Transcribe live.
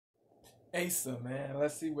Asa, man,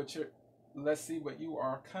 let's see what you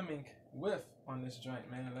are coming with on this joint,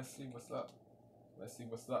 man. Let's see what's up. Let's see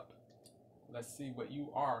what's up. Let's see what you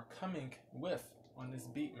are coming with on this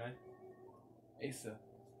beat, man. Asa.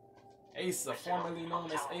 Asa, formerly known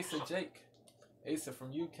as Asa Jake. Asa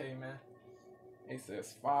from UK, man. Asa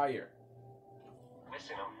is fire.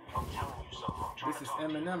 Listen, I'm telling you something. This is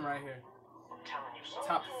Eminem right here. I'm telling you something.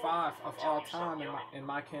 Top 5 of all time in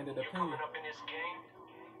my candid You're opinion. coming up in this game.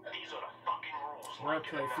 These are the fucking rules.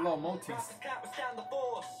 Wordplay flow, Motis.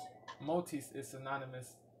 Motis is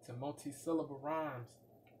synonymous to multi-syllable rhymes.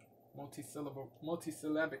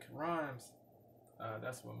 Multi-syllabic rhymes.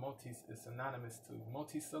 That's what motis is synonymous to.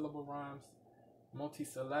 Multi-syllable rhymes,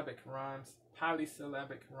 multi-syllabic rhymes,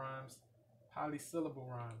 polysyllabic rhymes, polysyllable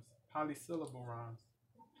rhymes, polysyllable rhymes,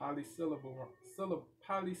 polysyllable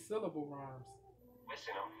rhymes.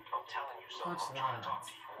 Listen, I'm telling you something. Punch I'm trying to talk lines,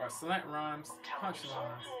 to you. or slant rhymes, punch you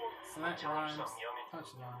lines, something. slant Tell you rhymes, something, youngin'. punch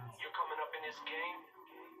lines. You're coming up in this game.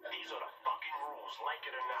 These are the fucking rules, like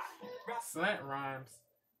it or not. Slant rhymes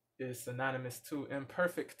is synonymous to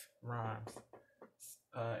imperfect rhymes.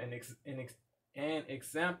 An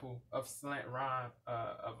example of slant rhyme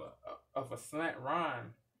of a slant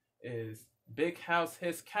rhyme is big house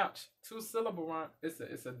his couch. 2-syllable rhyme.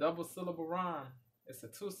 It's a double syllable rhyme. It's a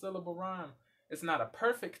 2-syllable rhyme. It's not a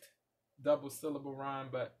perfect double syllable rhyme,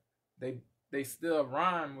 but they still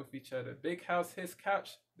rhyme with each other. Big house his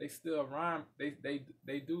couch. They still rhyme. They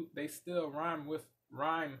still rhyme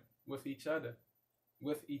with each other.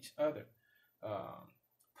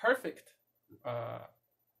 Perfect.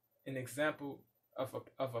 An example of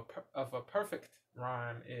a perfect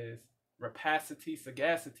rhyme is rapacity,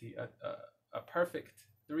 sagacity, a perfect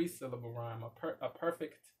 3-syllable rhyme, a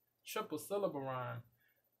perfect triple syllable rhyme,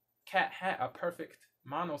 cat hat, a perfect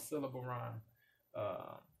monosyllable rhyme,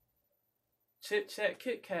 chit chat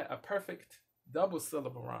Kit Kat, a perfect double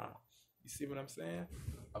syllable rhyme. You see what I'm saying?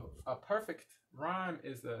 A perfect rhyme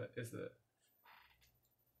is a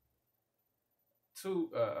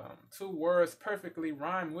two words perfectly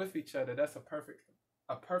rhyme with each other. That's a perfect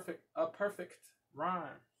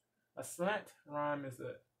rhyme. A slant rhyme is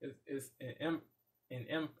an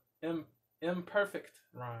imperfect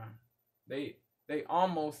rhyme. They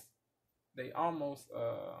almost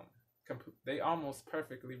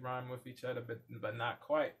perfectly rhyme with each other, but not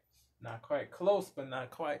quite. Not quite close, but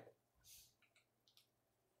not quite.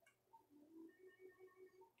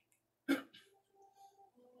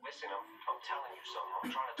 Listen, I'm telling you something. I'm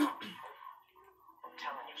trying to talk to you. I'm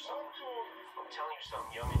telling you something,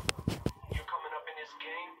 youngin'. You're coming up in this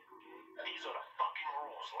game. These are the fucking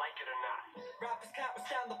rules, like it or not. Rappers can't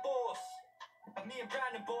withstand the force of me and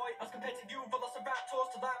Brandon, boy. As compared to you,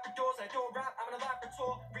 velociraptors to labradors. I don't rap, I'm in a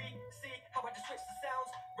laboratory. See how I just switch the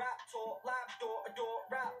sounds. Raptor, labrador, adore,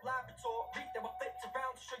 rap, laboratory. They were flipped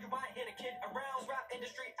around to show you I ain't hit a kid around. Rap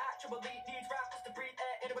industry actually needs rappers to breathe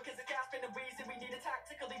air into it, cause it's gasping the reason we need to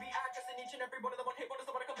tactically be addressing each and every one of them on hit wonders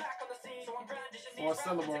that wanna come back on the scene. So I'm brandishing these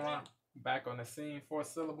 4-syllable rhyme. Back on the scene,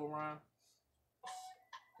 4-syllable rhyme.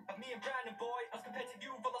 Of me and Brandon, boy, as compared to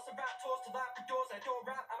you, velociraptors to labradors. I don't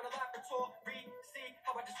rap, I'm in a laboratory. See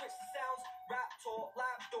how I just switch the sounds. Raptor,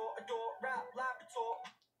 labrador, adore, rap, laboratory.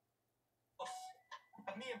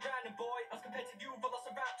 Of me and Brandon, boy, as compared to you,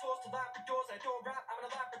 velociraptors to labradors. I don't rap, I'm in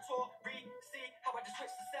a laboratory. See how I just switch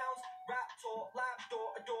the sounds. Raptor,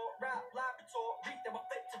 labrador, adore, rap, laboratory. They were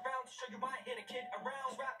flipped around to show you I ain't hit a kid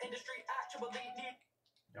around. Rap industry actually need.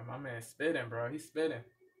 Yeah, my man spitting, bro. He's spitting.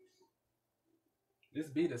 This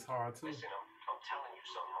beat is hard too. Listen, I'm telling you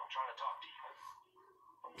something. I'm trying to talk to you.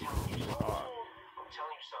 I'm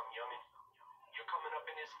telling you something, youngin'. You're coming up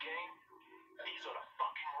in this game. These are the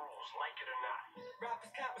fucking rules, like it or not.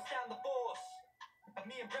 Rappers can't withstand the force of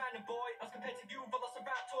me and Brandon, boy. As compared to you,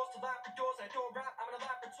 velociraptors to labradors. I don't rap, I'm in a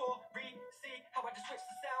laboratory. See how I just switch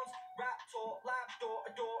the sounds. Raptor, labrador,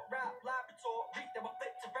 adore, rap, laboratory. They were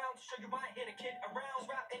flipped around to show you I ain't hit a kid around.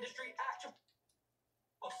 Rap industry actual.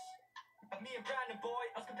 Of me and Brandon, boy,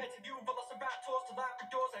 as compared to you, velociraptors to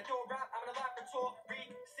labradors. I don't rap, I'm in a laboratory.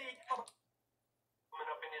 See how I'm coming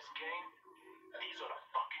up in this game. These are the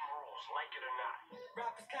fucking rules, like it or not.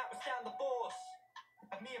 Rappers can't withstand the force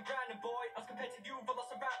of me and Brandon, boy, as compared to you,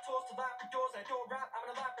 velociraptors to labradors. I don't rap, I'm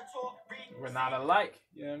in a laboratory. We're not alike.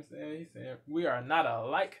 You know what I'm saying? He's saying we are not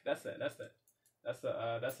alike. That's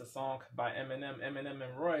a song by Eminem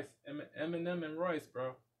and Royce. Eminem and Royce,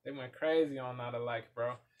 bro. They went crazy on Not Alike,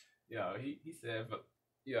 bro. Yo, he said,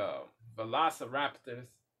 yo, velociraptors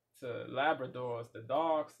to Labradors, the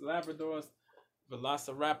dogs, Labradors,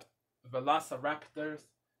 velociraptors.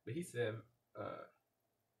 But he said,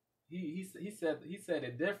 he said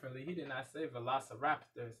it differently. He did not say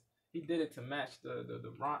velociraptors. he did it to match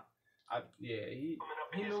the rhyme. He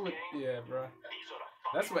knew it. Yeah, bro.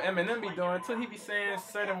 That's what Eminem be doing too. He be saying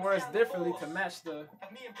certain words differently to match the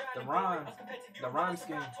rhyme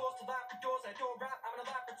scheme.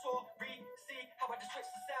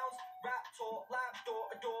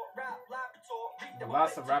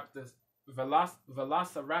 Velociraptors,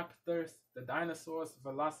 the dinosaurs,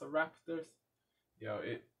 Velociraptors.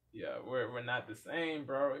 We're not the same,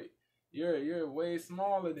 bro. You're way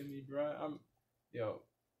smaller than me, bro.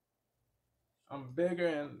 I'm bigger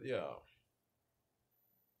and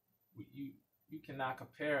you cannot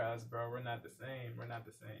compare us, bro. We're not the same. We're not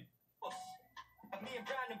the same.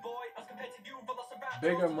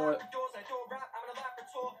 Bigger, more.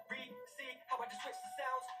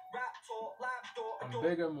 I'm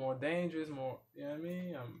bigger, more dangerous, more. You know what I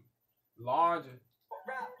mean? I'm larger.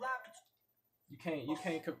 You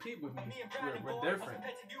can't compete with me. We're different.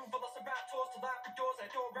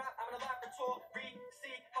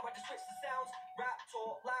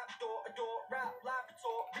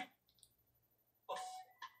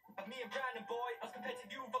 Me and Brandon boy, as compared to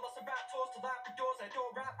you, Velociraptors to Labradors, I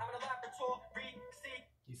don't rap, I'm in a laboratory.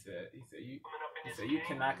 He said you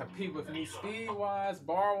cannot compete with me speed wise,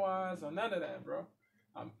 bar wise, or none of that, bro.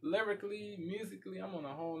 I'm lyrically, musically, I'm on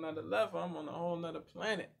a whole nother level. I'm on a whole nother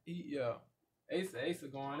planet. Asa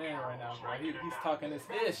going in right now, bro. He's talking his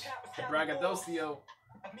ish. The braggadocio.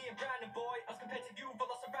 Me and Brandon boy, as compared to you,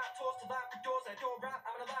 Velociraptors to Labradors, I don't rap,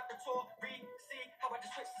 I'm in a laboratory. See how I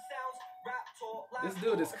just switch the sounds. This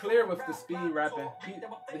dude is clear with the speed rapping.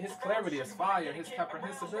 His clarity is fire. His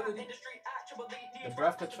comprehensibility, the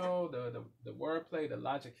breath control, the wordplay, the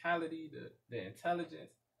logicality, the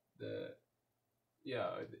intelligence,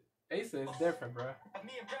 Asa is different, bro.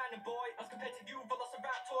 Me and Brandon boy, as compared to you,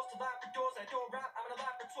 Velociraptors to Labradors, I don't rap, I'm in a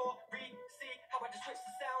laboratory. See how I just switch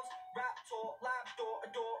the sounds. Raptor, Labrador,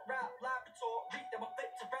 adore, rap, laboratory. They were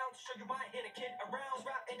flipped around to show you I ain't hit a kid around.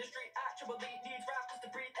 Rap industry actually needs rappers to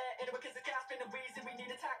breathe air into it, cause the gas been the reason we need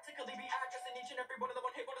to tactically be addressing each and every one of them.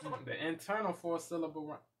 Hit one of them. The internal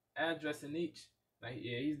 4-syllable address in each. Like,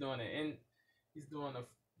 yeah, he's doing the in. He's doing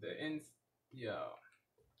the in. Yeah,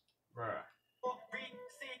 bruh.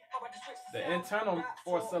 The internal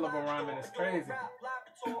 4-syllable rhyming is crazy.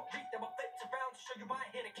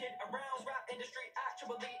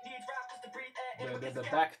 The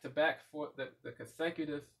back-to-back the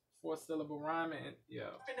consecutive 4-syllable rhyming,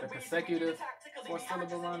 the consecutive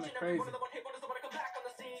 4-syllable rhyming, crazy. So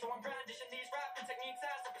I'm brandishing these rapping techniques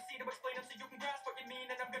as I proceed to explain them so you can grasp what you mean,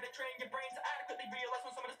 and I'm gonna train your brain to adequately realize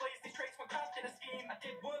when someone displays these traits when crafting a scheme. I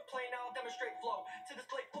did wordplay, now I'll demonstrate flow. To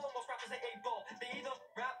display flow, most rappers ain't able. They either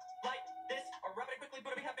rap like this or rap it quickly,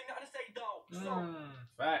 but I be having nothing to say though.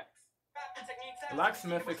 Facts.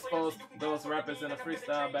 Locksmith exposed those rappers in a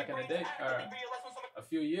freestyle back in the day, a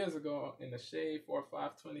few years ago in the Shade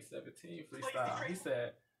 4-5 2017 freestyle. He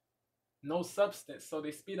said, no substance, so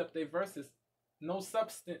they speed up their verses. No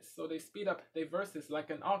substance, so they speed up their verses like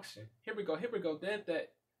an auction. Here we go, dead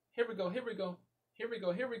that. Here we go,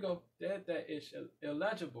 dead that ish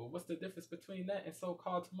illegible. What's the difference between that and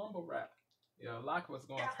so-called mumble rap? Lock was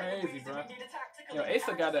going crazy, bro.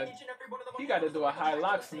 Asa gotta do a high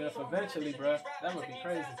locksmith eventually, bro. That would be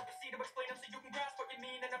crazy.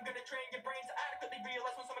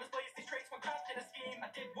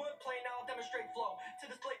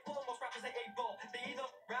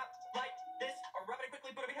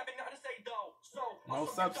 No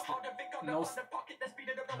substance.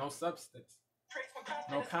 No substance.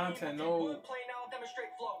 No content. No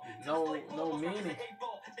meaning.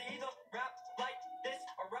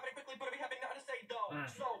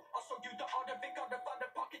 So I'll show you the art of it, gotta find a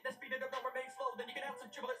pocket that speed it up, don't remain slow. Then you can add some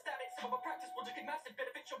dribble static, some of a practice will just get massive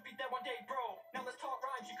benefit, you'll be there one day, bro. Now let's talk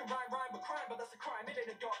rhymes, you can rhyme with crime, but that's a crime, it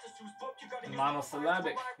ain't a Dr. Seuss book, you gotta use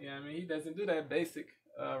monosyllabic, he doesn't do that basic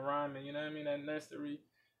rhyming, that nursery,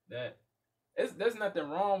 there's nothing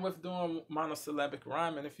wrong with doing monosyllabic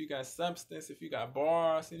rhyming if you got substance, if you got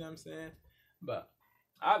bars, but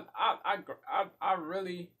I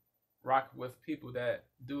really rock with people that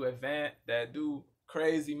do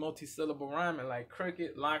crazy multi-syllable rhyming like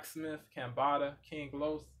Cricket, Locksmith, Cambada, King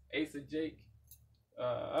Los, Asa Jake,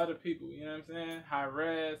 other people, High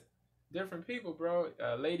Res, different people, bro.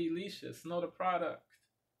 Lady Leisha, Snow the Product,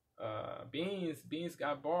 Beans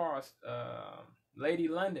got bars, Lady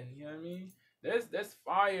London, There's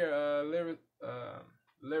fire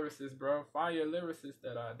lyricists, bro. Fire lyricists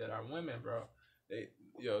that are women, bro.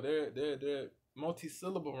 They're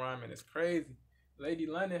multi-syllable rhyming is crazy. Lady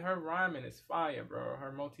London, her rhyming is fire, bro.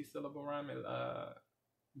 Her multi-syllable rhyming,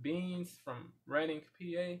 Beans from Reading,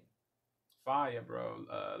 PA, fire, bro.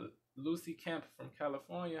 Lucy Kemp from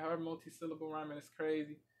California. Her multi-syllable rhyming is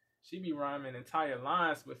crazy. She be rhyming entire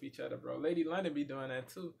lines with each other, bro. Lady London be doing that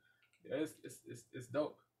too. Yeah, it's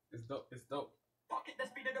dope. It's dope. It's dope.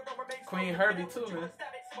 Queen Herbie too, man.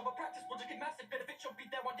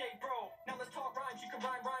 Now let's talk rhymes. You can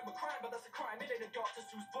rhyme with crime, but that's a crime. It ain't a Dr.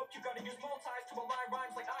 Seuss book. You gotta use multis to align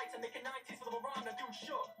rhymes like I to make a 90s little rhyme. Now dude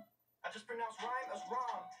shook. I just pronounce rhyme as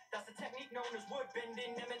rhyme. That's the technique known as wood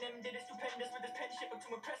bending. Eminem did it stupendous with his penmanship to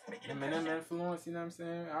impress and make it Eminem influence, you know what I'm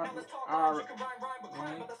saying? Now let's talk rhymes. You can rhyme with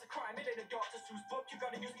crime, but that's a crime. It ain't a Dr. Seuss book. You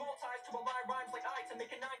gotta use multis to align rhymes like I to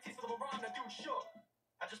make a 90s little rhyme. Now dude shook.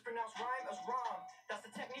 I just pronounce rhyme as rhyme. That's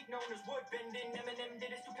the technique known as wood bending. Eminem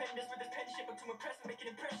did it stupendous with his penmanship to impress and make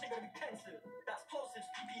an impression. Gotta be pensive. That's plosives,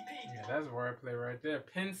 PPP. Yeah, that's wordplay right there.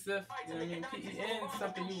 Pensive, you know what I mean? P-E-N,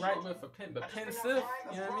 something you write with a pen, but pensive,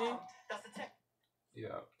 you know what I mean? That's the tech.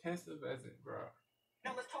 Yeah, pensive as it, bro.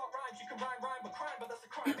 Now let's talk rhymes. You can rhyme with crime, but that's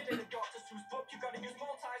a crime. It ain't a Dr. Seuss book. You gotta use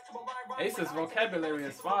multis to align rhymes. Ace's vocabulary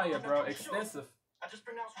is fire, bro. Extensive. I just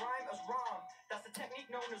pronounce rhyme as rhyme. That's the technique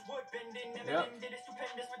known as wood bending. Eminem did it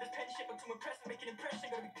stupendous with his penmanship to impress and make an impression.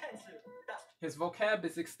 Gotta be pensive. That's his vocab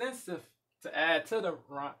is extensive to add to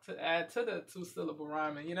the two-syllable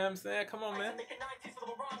rhyming. You know what I'm saying? Come on, man. Make a 90s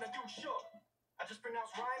little rhyme. Now dude shook. I just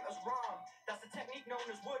pronounce rhyme as rhyme. That's the technique known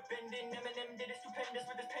as wood bending. Eminem did it stupendous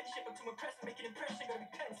with his penmanship to impress and make an impression. Gotta be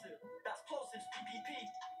pensive. That's plosives, PPP.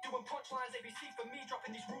 Doing punchlines, ABC for me.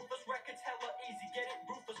 Dropping these ruthless records, hella easy. Get it?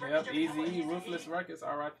 Ruthless records. Yep, Easy E, Ruthless Records,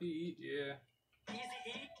 R.I.P. Yeah. Easy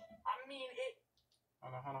E. I mean it.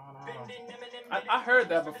 Hold on. I heard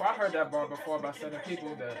that before. I heard that bar before by certain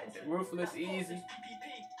people. The Ruthless Easy.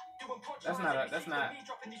 That's not a. You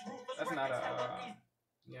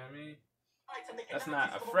know what I mean? That's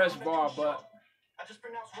not a fresh bar, but I just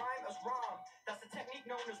pronounce rhyme as rhyme. That's the technique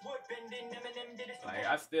known as wood bending. Eminem did it. like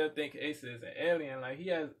I still think Asa is an alien. Like he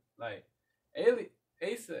has like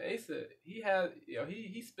Asa. He has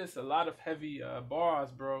he spits a lot of heavy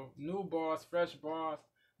bars, bro. New bars, fresh bars.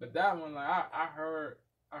 But that one, like I heard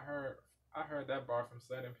that bar from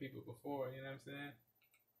certain people before. You know what I'm saying?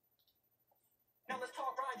 Now let's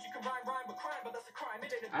talk rhymes. You can rhyme with crime, but that's a crime.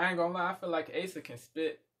 It ain't a I ain't gonna lie. I feel like Asa can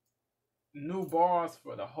spit new bars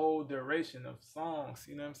for the whole duration of songs.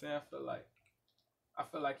 You know what I'm saying? I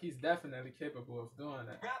feel like he's definitely capable of doing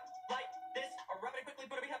that. rap like this. I rap it quickly,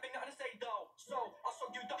 but I be having nothing to say though. So I'll show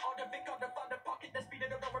you the art of it. Gotta find a pocket that speed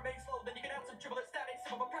it up, don't remain slow. Then you can add some dribble and static.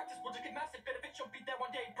 Some of a practice will just get massive benefit. You'll beat that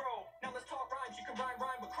one day, bro. Now let's talk rhymes. You can rhyme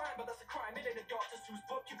with crime, but that's a crime. It ain't a Dr. Seuss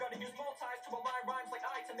book. You gotta use multis to align rhymes like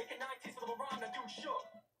I to make a 90s little rhyme. Now dude shook.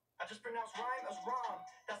 I just pronounce rhyme as rhyme.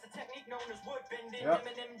 That's the technique known as wood bending.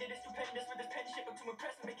 Eminem did it stupendous with his penmanship to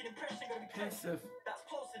impress and make an impression. Gotta be pensive. That's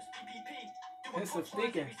plosives, PPP. Doing Pensive punchlines,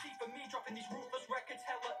 thinking. ABC for me. Dropping these ruthless records,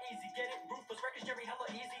 hella easy. Get it? Ruthless records, Jerry, hella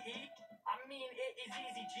easy. E. I mean it is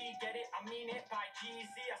easy. G, get it? I mean it by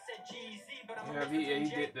GZ. I said GZ, but I'm Yeah,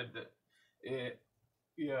 he did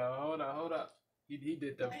hold up. He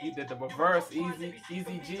did the reverse Easy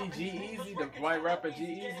G Easy, the white rapper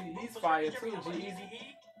G Easy. He's fire too, G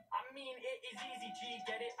Easy. I mean it is easy, G,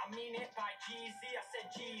 get it? I mean it by GZ. I said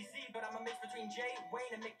GZ, but I'm a mix between Jay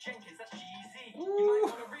Wayne and Mick Jenkins. That's GZ. You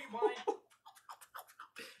might wanna rewind.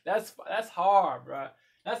 That's hard, bro.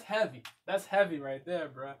 That's heavy. That's heavy right there,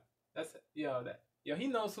 bro. That's he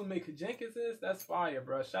knows who Mick Jenkins is. That's fire,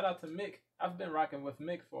 bro. Shout out to Mick. I've been rocking with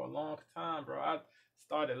Mick for a long time, bro. I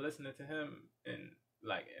started listening to him in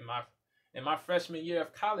my freshman year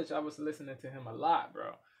of college. I was listening to him a lot,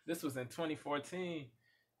 bro. This was in 2014,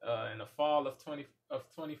 in the fall of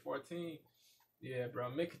 2014. Yeah, bro.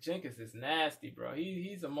 Mick Jenkins is nasty, bro.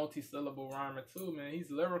 He's a multi-syllable rhymer too, man. He's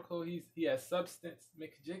lyrical. He has substance.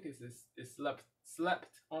 Mick Jenkins is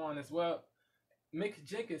slept on as well. Mick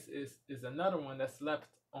Jenkins is another one that slept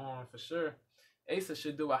on for sure. Asa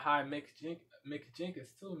should do a high Mick Jenkins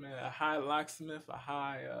too, man. A high Locksmith, a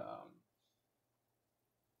high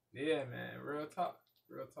yeah, man. Real talk.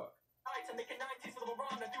 To make a 90s little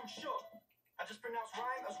rhyme, that dude shook. I just pronounce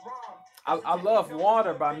rhyme as rhyme. I love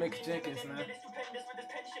Water by Mick Jenkins, man.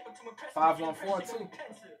 514 too.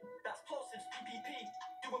 That's plosives, PPP.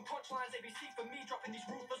 Doing punchlines, ABC for me. Dropping these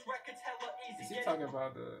ruthless records, hella easy. Is he talking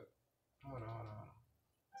about the? Hold on.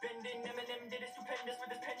 Bending, Eminem did it stupendous with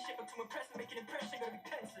his penmanship to impress and make an impression. Gotta be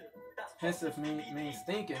pensive. That's Pensive means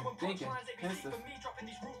thinking. Pensive.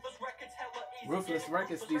 Ruthless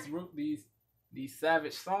Records, these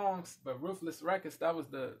savage songs, but Ruthless Records, that was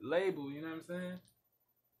the label, you know what I'm saying?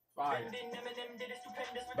 Fire.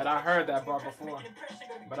 But I heard that bar before.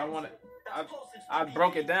 But I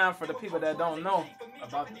broke it down for the people that don't know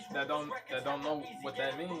about that don't know what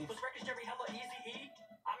that means.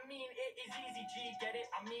 I mean it is easy, get it?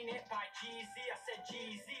 I mean it by GZ. I said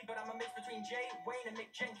GZ, but I'm a mix between Jay, Wayne, and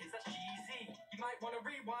Mick Jenkins. That's GZ. You might want to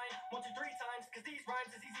rewind 1, 2, 3 times, cause these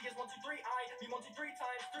rhymes as easy as 1, 2, 3. I mean 1, 2, 3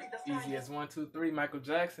 times 3. That's Easy as 1, 2, 3. Michael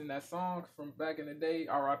Jackson, that song from back in the day.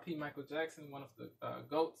 R.I.P. Michael Jackson, one of the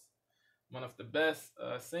GOATs, one of the best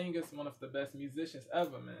singers, one of the best musicians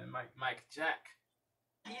ever, man. Mike Jack.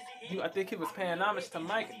 I think he was paying homage to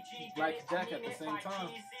Mike Jack at the same time.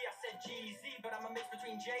 GZ, but I'm a mix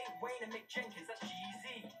between Jay, Wayne, and Mick Jenkins. That's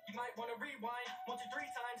GZ. You might want to rewind 1, 2, 3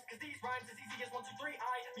 times, cause these rhymes as easy as 1, 2, 3.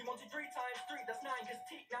 I mean 1, 2, 3 times 3. That's 9, cause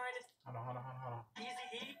T 9 is. Hold on. Easy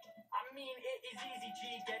E. I mean it is easy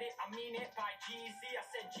G. Get it? I mean it by GZ. I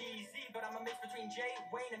said GZ, but I'm a mix between Jay,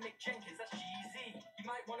 Wayne, and Mick Jenkins. That's GZ. You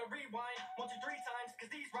might want to rewind 1, 2, 3 times, cause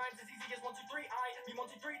these rhymes as easy as 1, 2, 3. I mean 1,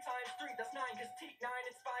 2, 3 times 3. That's 9, cause T 9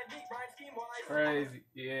 is 5. Meet rhyme scheme wise. Crazy.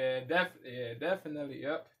 Yeah, definitely.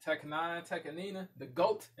 Yep. Tech 9, Tekanina, the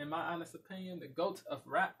GOAT, in my honest opinion, the GOAT of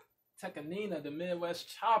rap. Tekanina, the Midwest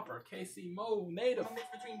Chopper, KC Mo, native.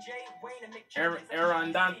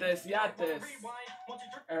 Erlandantes Yates.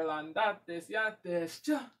 Erlandantes Yates.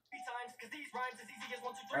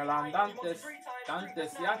 Erlandantes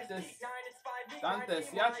Dantes Yates.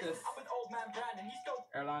 Dantes Yates.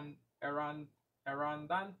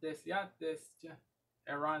 Erlandantes Yates.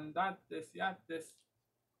 Erlandantes Yates.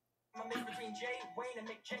 I'm a mix between Jay, Wayne, and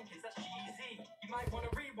Mick Jenkins. That's GZ. You might want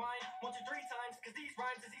to rewind 1, 2, 3 times, cause these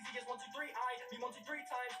rhymes as easy as 1, 2, 3. I mean 1, 2, 3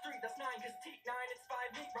 times 3. That's 9, cause T 9 is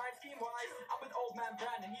 5. Meet rhyme scheme wise. I'm with old man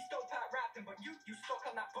Brandon. He's still pat rapping, but you stuck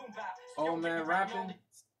on that boom bap. Old man rapping.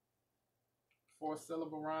 4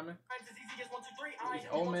 syllable rhyming. Is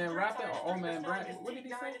old man rapping or old man Brandon? What did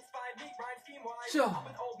he say? Sure.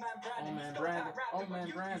 Old man Brandon. Old man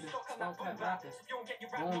Brandon. Still pat rapping.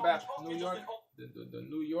 Boom bap, New York. The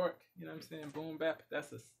New York, you know what I'm saying? Boom bap. That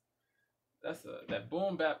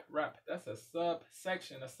boom bap rap. That's a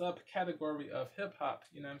subsection, a subcategory of hip hop.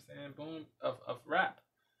 You know what I'm saying? Boom of rap.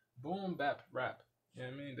 Boom bap rap. You know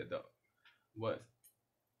what I mean? What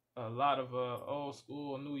a lot of old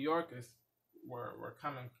school New Yorkers were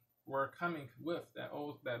coming with that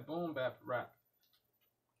boom bap rap.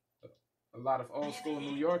 A lot of old school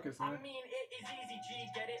New Yorkers, man. I mean it is easy G,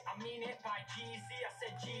 get it? I mean it by GZ. I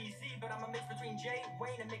said GZ, but I'm a mix between Jay,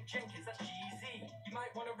 Wayne, and Mick Jenkins. That's GZ. You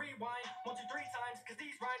might want to rewind 1, 2, 3 times, cause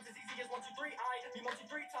these rhymes as easy as 1, 2, 3. I mean 1, 2,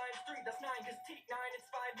 3 times 3. That's 9, cause T 9 is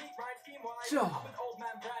 5. Meet rhyme scheme wise. Sure. I'm with old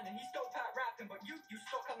man Brandon. He's still pat rapping, but you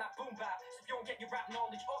stuck on that boom bap. So if you don't get your rap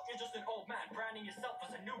knowledge up, you're just an old man branding yourself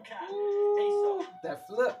as a new cat. Ooh, that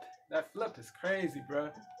flip is crazy,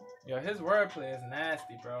 bro. Yo, his wordplay is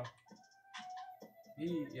nasty, bro.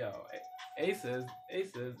 Ace is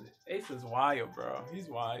wild, bro. He's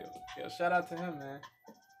wild. Yo, shout out to him, man.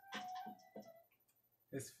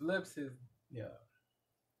 His flips, the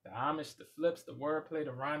homage, the flips, the wordplay,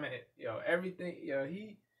 the rhyming, everything.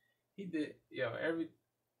 He did,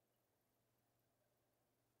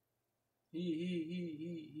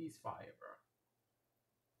 he's fire, bro.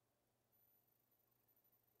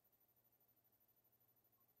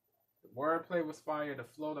 Wordplay was fire, the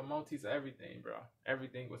flow, the motifs, everything, bro.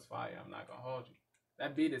 Everything was fire. I'm not gonna hold you.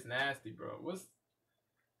 That beat is nasty, bro.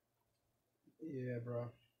 Yeah,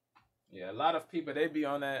 bro. Yeah, a lot of people they be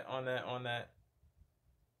on that.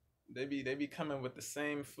 They be coming with the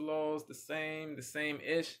same flows, the same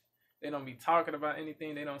ish. They don't be talking about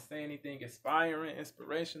anything. They don't say anything inspiring,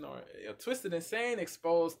 inspirational. Twisted Insane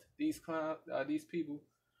exposed these people.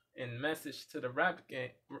 And message to the rap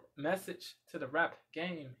game.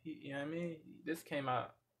 You know what I mean? This came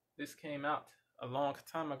out a long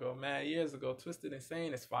time ago, man, years ago. Twisted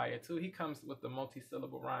Insane is fire too. He comes with the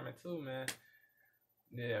multi-syllable rhyming too, man.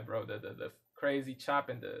 Yeah, bro. The crazy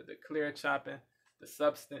chopping, the clear chopping, the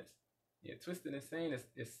substance. Yeah, Twisted Insane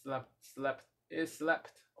is slept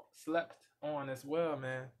on as well,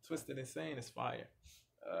 man. Twisted Insane is fire.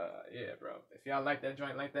 Yeah, bro. If y'all like that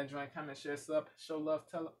joint, comment, share, sub, show love,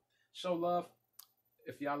 show love.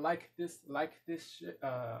 If y'all like this shit,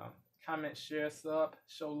 comment, share, sub,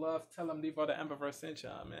 show love, tell them Devo the Emberverse sent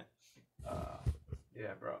y'all, man.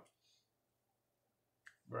 Yeah, bro.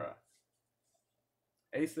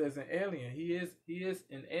 Ace is an alien. He is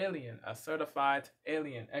an alien, a certified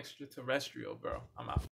alien, extraterrestrial, bro. I'm out.